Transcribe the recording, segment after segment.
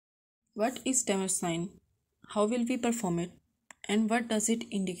What is stemmer sign? How will we perform it? And what does it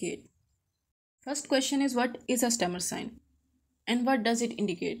indicate? First question is, what is a stemmer sign? And what does it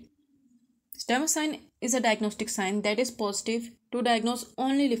indicate? Stemmer sign is a diagnostic sign that is positive to diagnose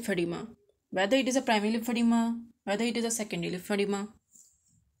only lymphedema, whether it is a primary lymphedema, whether it is a secondary lymphedema,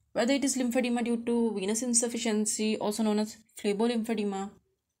 whether it is lymphedema due to venous insufficiency, also known as phlebolymphedema,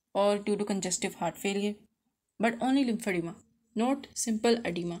 or due to congestive heart failure, but only lymphedema, not simple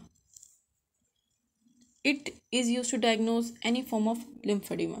edema. It is used to diagnose any form of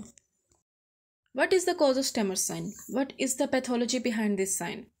lymphedema. What is the cause of stemmer sign? What is the pathology behind this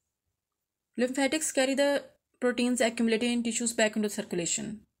sign? Lymphatics carry the proteins accumulated in tissues back into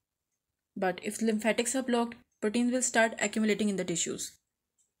circulation. But if lymphatics are blocked, proteins will start accumulating in the tissues.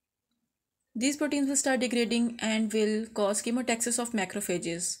 These proteins will start degrading and will cause chemotaxis of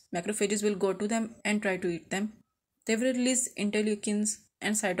macrophages. Macrophages will go to them and try to eat them. They will release interleukins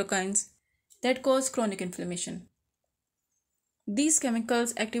and cytokines that cause chronic inflammation. These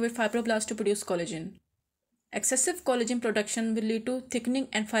chemicals activate fibroblasts to produce collagen. Excessive collagen production will lead to thickening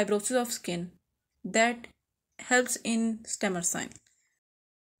and fibrosis of skin that helps in stemmer sign.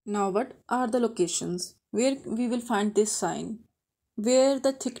 Now, what are the locations where we will find this sign, where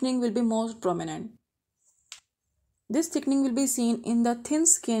the thickening will be most prominent? This thickening will be seen in the thin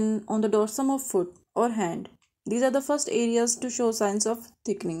skin on the dorsum of foot or hand. These are the first areas to show signs of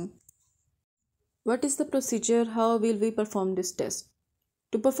thickening. What is the procedure? How will we perform this test?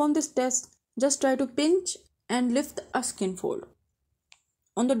 To perform this test, just try to pinch and lift a skin fold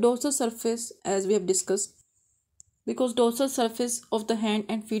on the dorsal surface, as we have discussed, because dorsal surface of the hand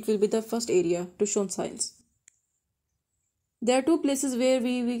and feet will be the first area to show signs. There are two places where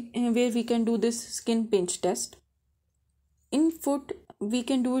we can do this skin pinch test. In foot, we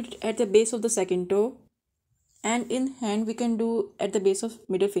can do it at the base of the second toe, and in hand we can do at the base of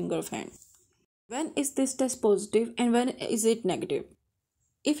middle finger of hand. When is this test positive and when is it negative?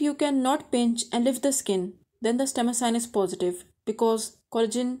 If you cannot pinch and lift the skin, then the stemmer sign is positive because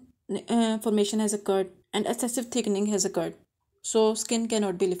collagen formation has occurred and excessive thickening has occurred. So skin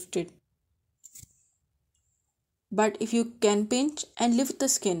cannot be lifted. But if you can pinch and lift the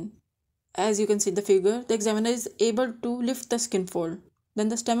skin, as you can see in the figure, the examiner is able to lift the skin fold. Then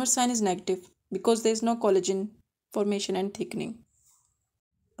the stemmer sign is negative because there is no collagen formation and thickening.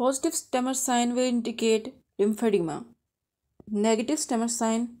 Positive stemmer sign will indicate lymphedema. Negative stemmer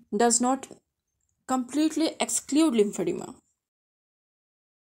sign does not completely exclude lymphedema.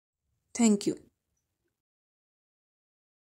 Thank you.